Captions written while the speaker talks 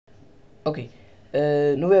Okay,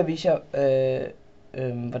 nu vil jeg vise jer,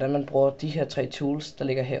 hvordan man bruger de her 3 tools, der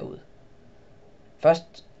ligger herude.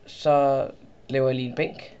 Først så laver jeg lige en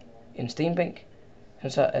bænk, en stenbænk,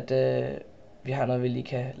 så at vi har noget, vi lige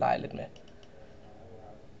kan lege lidt med.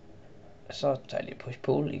 Så tager jeg lige push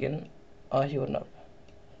pull igen, og hiver den op.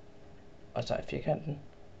 Og så tager jeg firkanten.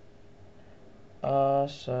 Og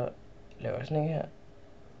så laver jeg sådan en her.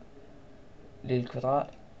 Lille kvadrat.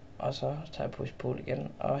 Og så tager jeg push pull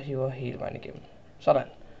igen, og hiver hele vejen igennem. Sådan.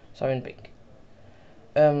 Så har vi en bænk.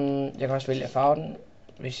 Jeg kan også vælge at farve den,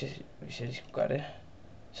 hvis jeg lige skulle gøre det.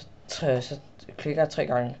 Så klikker jeg 3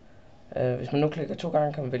 gange. Hvis man nu klikker 2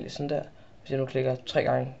 gange, kan man vælge sådan der. Hvis jeg nu klikker 3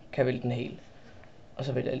 gange, kan jeg vælge den hele. Og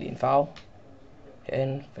så vælger jeg lige en farve.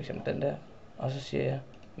 Herinde, for eksempel den der. Og så siger jeg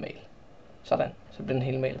mal. Sådan. Så bliver den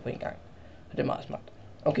hele malet på en gang. Og det er meget smart.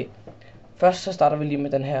 Okay. Først så starter vi lige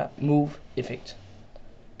med den her move-effekt.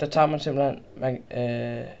 Der tager man simpelthen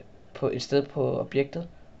på et sted på objektet,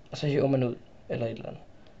 og så hiver man ud, eller et eller andet.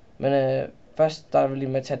 Men først starter vi lige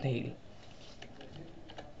med at tage den hele.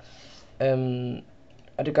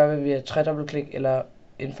 Og det gør vi ved at 3-dobbeltklik eller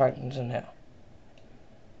indfange den sådan her.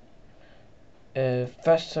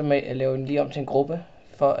 Først så laver den lige om til en gruppe,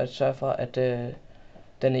 for at sørge for, at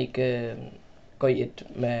den ikke går i et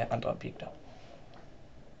med andre objekter.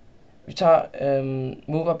 Vi tager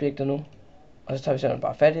move-objekter nu, og så tager vi simpelthen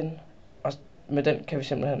bare fat i den, og med den kan vi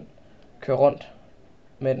simpelthen køre rundt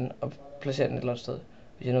med den og placere den et eller andet sted.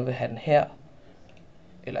 Hvis jeg nu vil have den her,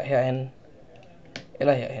 eller herhen,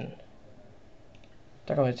 eller herhen,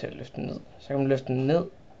 der kommer jeg til at løfte den ned. Så kan man løfte den ned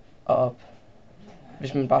og op,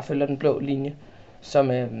 hvis man bare følger den blå linje, som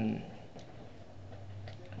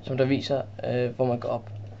der viser, hvor man går op.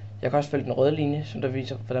 Jeg kan også følge den røde linje, som der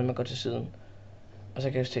viser, hvordan man går til siden. Og så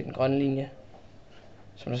kan jeg se den grønne linje,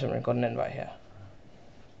 som der simpelthen går den anden vej her.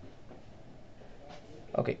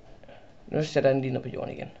 Okay, nu sætter jeg den lige ned på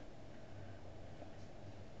jorden igen.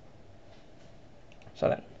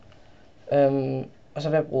 Sådan. Og så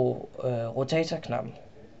vil jeg bruge rotator-knappen.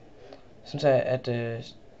 Så at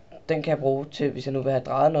den kan jeg bruge til, hvis jeg nu vil have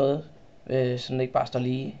drejet noget, så den ikke bare står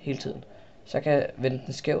lige hele tiden. Så kan jeg vende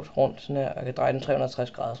den skævt rundt sådan her, og jeg kan dreje den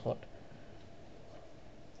 360 grader rundt.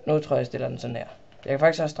 Nu tror jeg stiller den sådan her. Jeg kan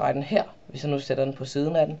faktisk også dreje den her, hvis jeg nu sætter den på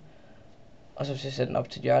siden af den. Og så hvis jeg sætter den op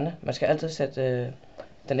til hjørne. Man skal altid sætte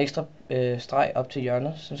den ekstra streg op til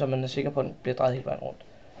hjørnet, så man er sikker på, at den bliver drejet hele vejen rundt.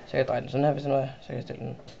 Så jeg kan dreje den sådan her, hvis jeg nu er, så kan jeg stille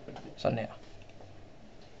den sådan her.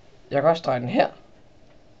 Jeg kan også dreje den her,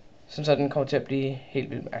 så den kommer til at blive helt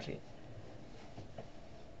vildt mærkelig.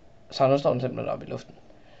 Så nu står den simpelthen op i luften.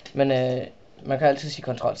 Men man kan altid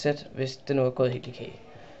sige Ctrl-Z, hvis det nu er gået helt i kage.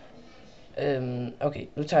 Okay,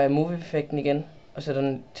 nu tager jeg move-effekten igen, og sætter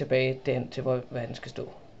den tilbage derhen til, hvor den skal stå.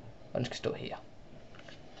 Og den skal stå her.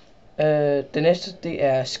 Det næste, det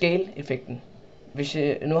er scale-effekten. Hvis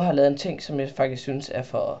jeg nu har lavet en ting, som jeg faktisk synes er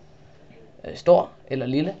for stor eller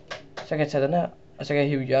lille, så kan jeg tage den her, og så kan jeg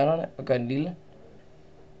hive hjørnerne og gøre den lille.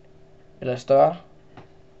 Eller større.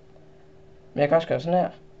 Men jeg kan også gøre sådan her.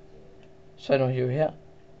 Så jeg nu hive her,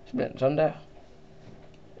 så bliver den sådan der.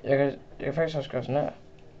 Jeg kan faktisk også gøre sådan her.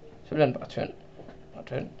 Så bliver den bare tynd. Og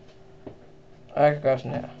tynd. Og jeg kan gøre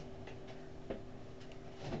sådan her.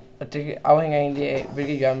 Og det afhænger egentlig af,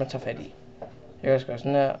 hvilket hjørne man tager fat i. Jeg kan også gøre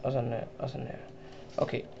sådan her, og sådan her, og sådan her.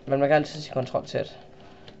 Okay, men man kan altid sige Ctrl-Z,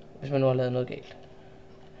 hvis man nu har lavet noget galt.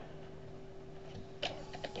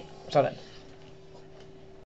 Sådan.